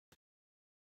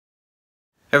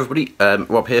Everybody,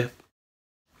 Rob here.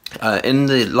 In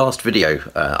the last video,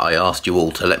 I asked you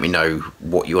all to let me know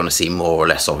what you want to see more or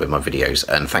less of in my videos,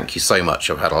 and thank you so much.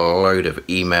 I've had a load of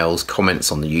emails,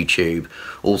 comments on the YouTube,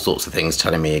 all sorts of things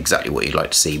telling me exactly what you'd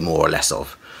like to see more or less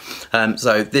of.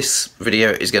 So this video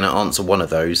is going to answer one of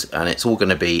those, and it's all going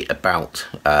to be about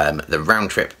the round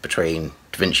trip between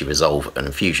DaVinci Resolve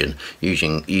and Fusion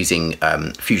using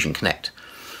Fusion Connect.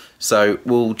 So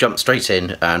we'll jump straight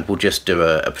in and we'll just do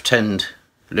a pretend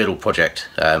little project.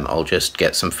 I'll just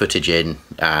get some footage in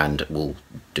and we'll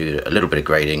do a little bit of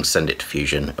grading, send it to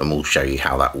Fusion, and we'll show you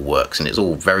how that works. And it's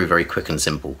all very, very quick and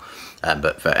simple.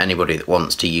 But for anybody that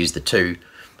wants to use the two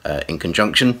in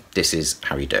conjunction, this is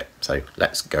how you do it. So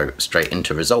let's go straight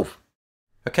into Resolve.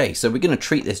 Okay, so we're going to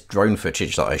treat this drone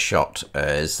footage that I shot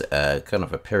as kind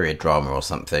of a period drama or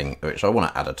something, which I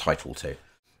want to add a title to.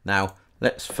 Now,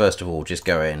 let's first of all just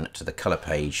go in to the color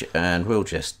page and we'll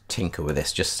just tinker with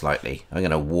this just slightly. I'm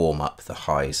going to warm up the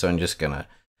highs, so I'm just going to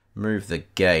move the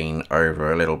gain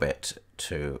over a little bit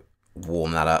to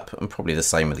warm that up, and probably the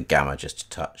same with the gamma, just a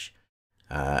touch.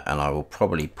 And I will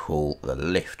probably pull the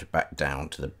lift back down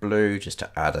to the blue just to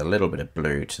add a little bit of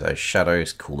blue to those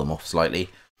shadows, cool them off slightly.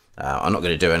 I'm not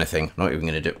going to do anything, I'm not even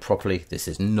going to do it properly. This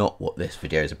is not what this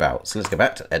video is about. So let's go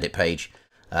back to the edit page.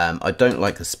 I don't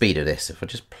like the speed of this. If I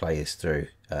just play this through,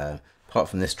 apart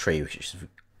from this tree, which is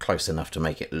close enough to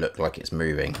make it look like it's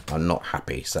moving, I'm not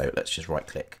happy. So let's just right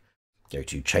click, go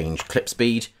to change clip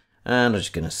speed, and I'm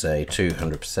just going to say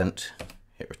 200%,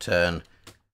 hit return.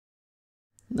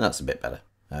 That's a bit better.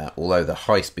 Although the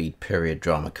high speed period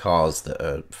drama cars that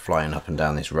are flying up and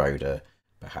down this road are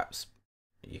perhaps,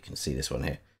 you can see this one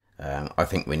here. I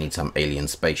think we need some alien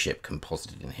spaceship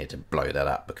composited in here to blow that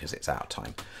up because it's out of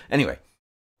time. Anyway,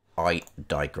 I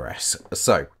digress.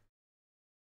 So,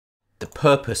 the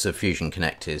purpose of Fusion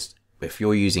Connect is, if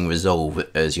you're using Resolve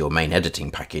as your main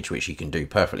editing package, which you can do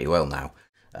perfectly well now,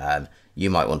 you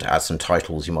might want to add some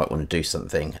titles, you might want to do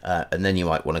something, and then you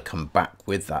might want to come back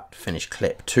with that finished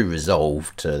clip to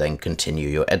Resolve to then continue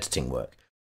your editing work.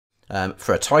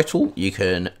 For a title, you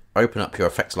can open up your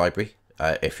effects library.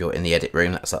 If you're in the edit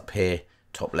room, that's up here,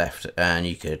 top left, and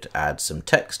you could add some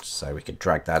text. So we could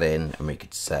drag that in and we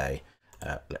could say,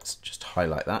 let's just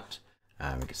highlight that,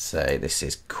 and we could say this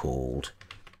is called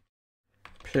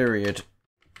period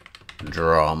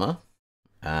drama.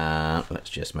 Let's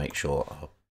just make sure our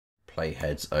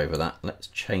playhead's over that. Let's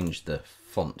change the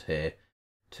font here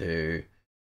to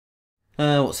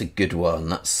what's a good one?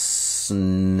 That's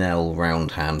Snell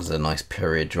Roundhand's a nice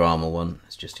period drama one.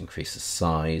 Let's just increase the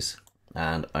size,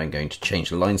 and I'm going to change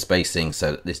the line spacing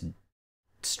so that this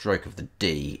stroke of the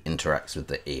D interacts with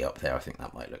the E up there. I think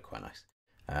that might look quite nice.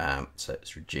 So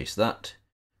let's reduce that,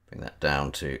 bring that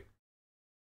down to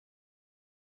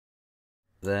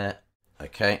there.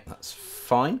 Okay, that's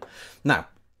fine. Now,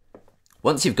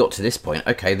 once you've got to this point,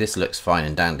 okay, this looks fine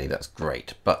and dandy, that's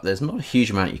great, but there's not a huge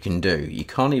amount you can do. You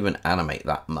can't even animate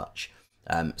that much.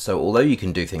 So although you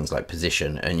can do things like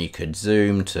position and you could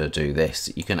zoom to do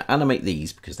this, you can animate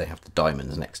these because they have the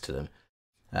diamonds next to them.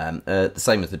 The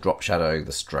same as the drop shadow,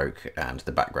 the stroke, and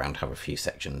the background have a few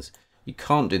sections. You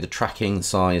can't do the tracking,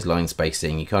 size, line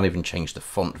spacing. You can't even change the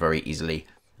font very easily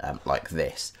like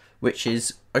this, which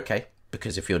is okay,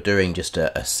 because if you're doing just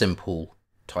a simple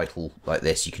title like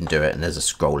this, you can do it, and there's a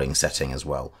scrolling setting as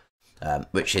well,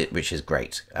 which is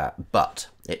great, but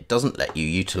it doesn't let you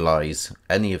utilize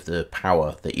any of the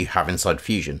power that you have inside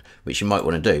Fusion, which you might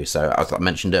want to do. So as I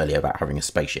mentioned earlier about having a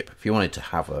spaceship, if you wanted to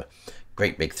have a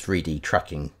great big 3D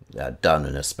tracking done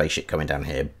and a spaceship coming down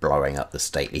here blowing up the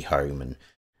stately home, and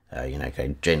you know,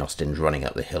 okay, Jane Austen's running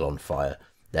up the hill on fire,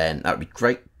 then that would be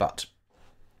great, but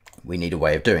we need a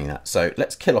way of doing that. So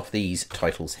let's kill off these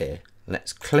titles here.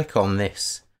 Let's click on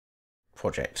this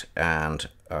project, and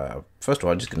first of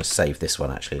all, I'm just going to save this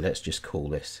one actually. Let's just call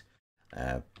this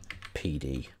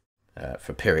PD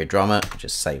for period drama.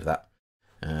 Just save that.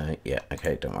 Yeah,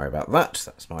 okay, don't worry about that.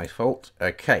 That's my fault.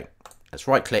 Okay, let's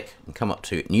right click and come up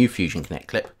to New Fusion Connect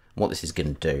Clip. What this is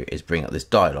going to do is bring up this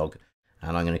dialog,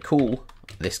 and I'm going to call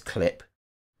this clip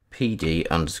PD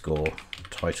underscore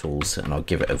titles, and I'll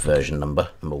give it a version number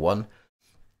 1.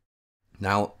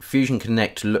 Now, Fusion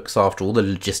Connect looks after all the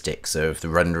logistics of the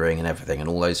rendering and everything, and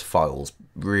all those files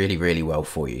really, really well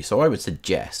for you. So I would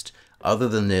suggest, other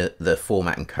than the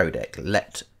format and codec,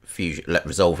 let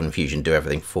Resolve and Fusion do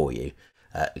everything for you.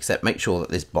 Except make sure that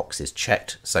this box is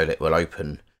checked so that it will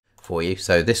open for you.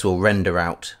 So this will render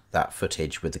out that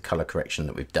footage with the color correction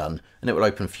that we've done, and it will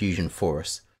open Fusion for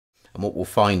us. And what we'll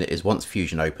find is once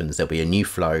Fusion opens, there'll be a new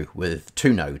flow with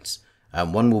 2 nodes.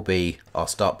 One will be our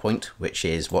start point, which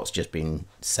is what's just been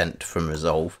sent from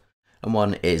Resolve. and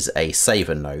one is a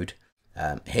saver node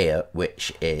here,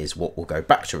 which is what will go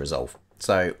back to resolve.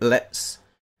 So let's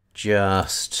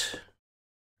just,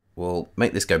 we'll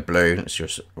make this go blue. Let's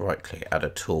just right click, add a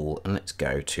tool, and let's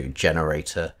go to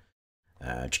generator,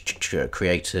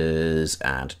 creators,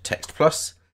 and text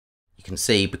plus. You can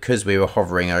see because we were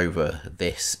hovering over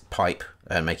this pipe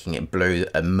and making it blue,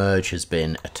 a merge has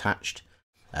been attached.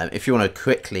 If you want to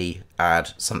quickly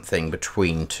add something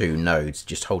between two nodes,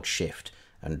 just hold shift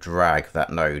and drag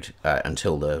that node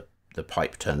until the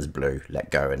pipe turns blue, let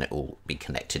go, and it will be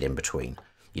connected in between.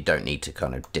 You don't need to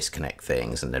kind of disconnect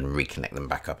things and then reconnect them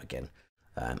back up again,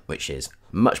 which is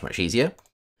much easier.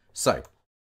 So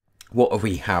what do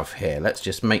we have here? Let's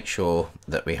just make sure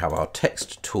that we have our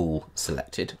text tool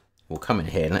selected. We'll come in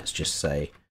here and let's just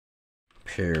say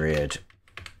period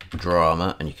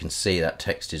drama, and you can see that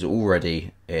text is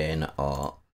already in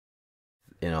our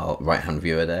right hand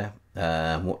viewer there.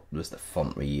 What was the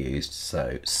font we used?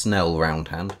 So Snell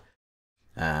Roundhand,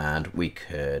 and we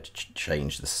could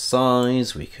change the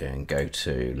size. We can go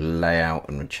to layout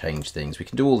and change things. We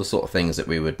can do all the sort of things that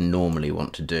we would normally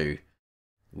want to do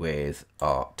with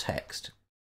our text.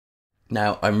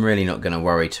 Now, I'm really not going to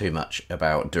worry too much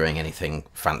about doing anything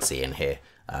fancy in here.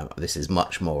 This is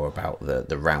much more about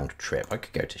the round trip. I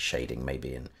could go to shading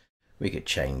maybe, and we could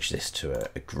change this to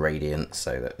a gradient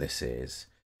so that this is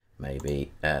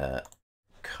maybe a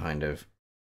kind of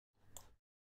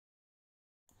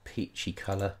peachy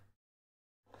colour.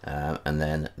 And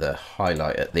then the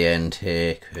highlight at the end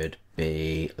here could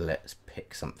be, let's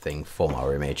pick something from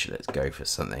our image. Let's go for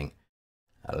something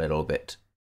a little bit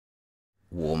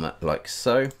warmer like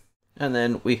so, and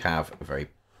then we have a very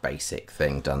basic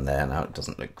thing done there. Now it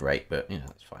doesn't look great, but you know,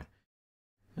 that's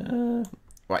fine.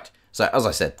 Right, so as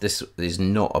I said, this is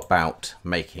not about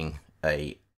making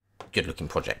a good looking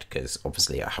project, because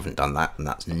obviously I haven't done that, and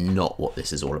that's not what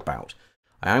this is all about.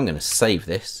 I am going to save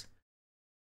this,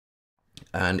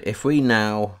 and if we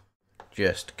now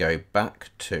just go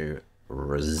back to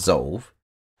resolve,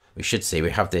 we should see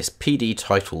we have this PD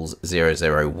titles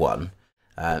 001.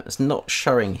 It's not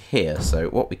showing here, so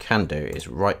what we can do is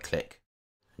right click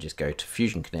and just go to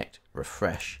Fusion Connect,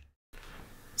 refresh.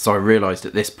 So I realised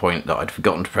at this point that I'd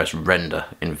forgotten to press render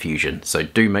in Fusion, so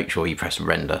do make sure you press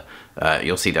render.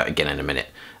 You'll see that again in a minute,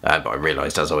 but I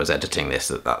realised as I was editing this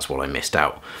that that's what I missed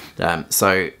out.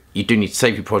 So you do need to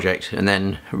save your project and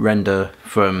then render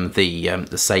from the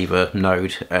saver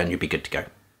node, and you'll be good to go.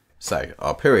 So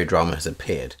our period drama has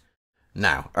appeared.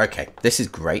 Now, okay, this is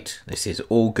great. This is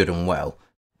all good and well.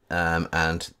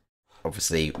 And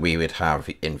obviously we would have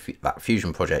in that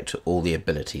Fusion project all the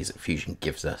abilities that Fusion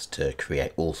gives us to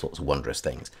create all sorts of wondrous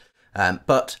things.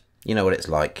 But you know what it's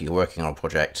like. You're working on a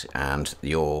project and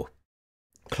your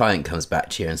client comes back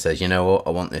to you and says, you know what,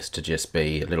 I want this to just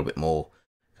be a little bit more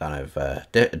kind of a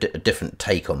different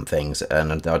take on things.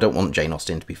 And I don't want Jane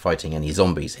Austen to be fighting any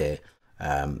zombies here.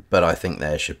 But I think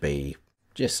there should be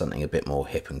just something a bit more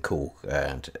hip and cool,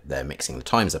 and they're mixing the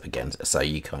times up again. So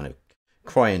you kind of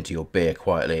cry into your beer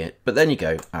quietly, but then you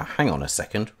go, hang on a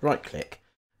second, right click,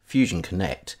 Fusion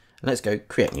Connect, and let's go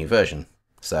create new version.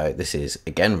 So this is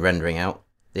again rendering out.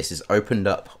 This has opened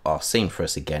up our scene for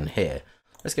us again here.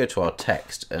 Let's go to our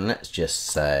text and let's just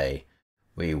say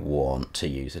we want to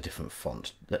use a different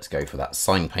font. Let's go for that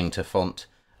Sign Painter font,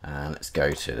 and let's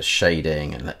go to the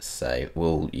shading, and let's say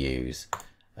we'll use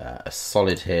a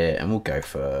solid here, and we'll go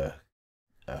for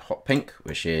a hot pink,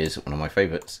 which is one of my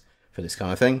favorites for this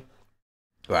kind of thing.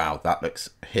 Wow, that looks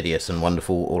hideous and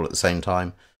wonderful all at the same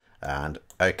time. And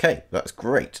okay, that's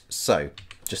great. So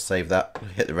just save that,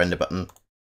 hit the render button,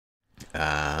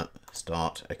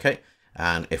 start, okay.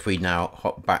 And if we now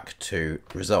hop back to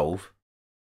resolve,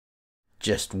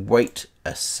 just wait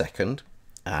a second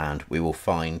and we will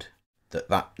find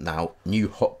that now new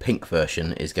hot pink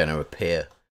version is going to appear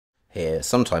here.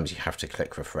 Sometimes you have to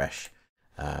click refresh.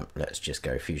 Let's just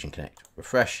go Fusion Connect,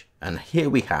 refresh, and here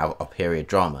we have our period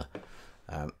drama.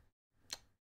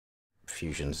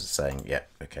 Fusion's saying, yeah,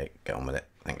 okay, get on with it.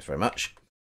 Thanks very much.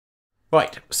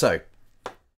 Right, so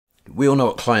we all know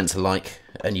what clients are like,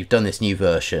 and you've done this new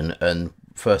version, and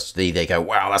firstly they go,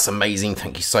 wow, that's amazing,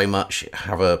 thank you so much,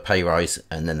 have a pay rise,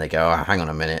 and then they go, oh, hang on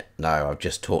a minute, no, I've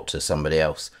just talked to somebody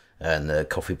else, and the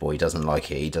coffee boy doesn't like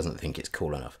it, he doesn't think it's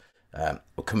cool enough.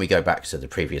 Well, can we go back to the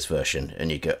previous version?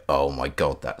 And you go, oh my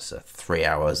god, that's 3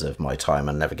 hours of my time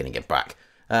I'm never going to get back.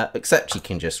 Except you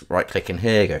can just right click in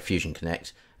here, go Fusion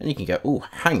Connect, and you can go, oh,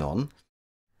 hang on,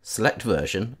 select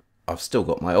version, I've still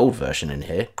got my old version in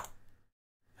here.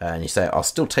 And you say, I'll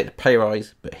still take the pay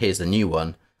rise, but here's the new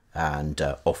one, and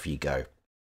off you go.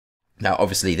 Now,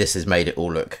 obviously, this has made it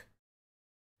all look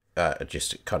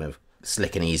just kind of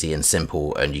slick and easy and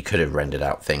simple, and you could have rendered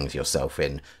out things yourself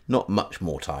in not much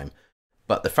more time.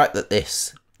 But the fact that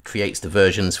this creates the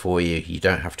versions for you, you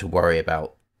don't have to worry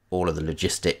about all of the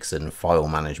logistics and file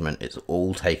management, it's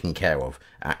all taken care of,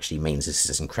 actually means this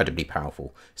is incredibly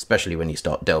powerful, especially when you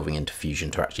start delving into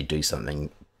Fusion to actually do something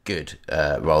good,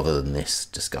 rather than this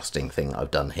disgusting thing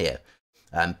I've done here.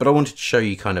 But I wanted to show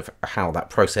you kind of how that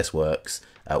process works,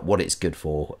 what it's good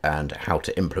for, and how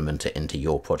to implement it into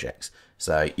your projects.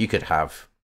 So you could have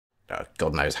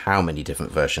God knows how many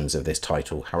different versions of this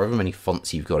title, however many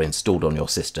fonts you've got installed on your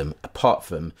system, apart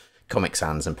from Comic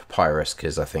Sans and Papyrus,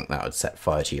 because I think that would set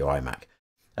fire to your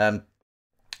iMac.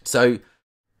 So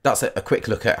that's a quick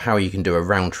look at how you can do a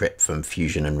round trip from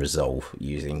Fusion and Resolve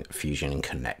using Fusion and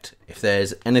Connect. If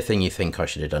there's anything you think I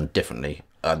should have done differently,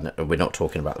 and we're not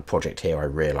talking about the project here, I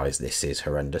realise this is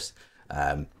horrendous,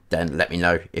 then let me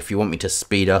know. If you want me to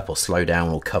speed up or slow down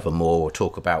or cover more or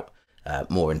talk about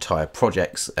more entire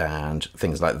projects and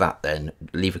things like that, then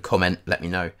leave a comment, let me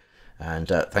know. And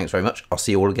thanks very much. I'll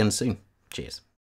see you all again soon. Cheers.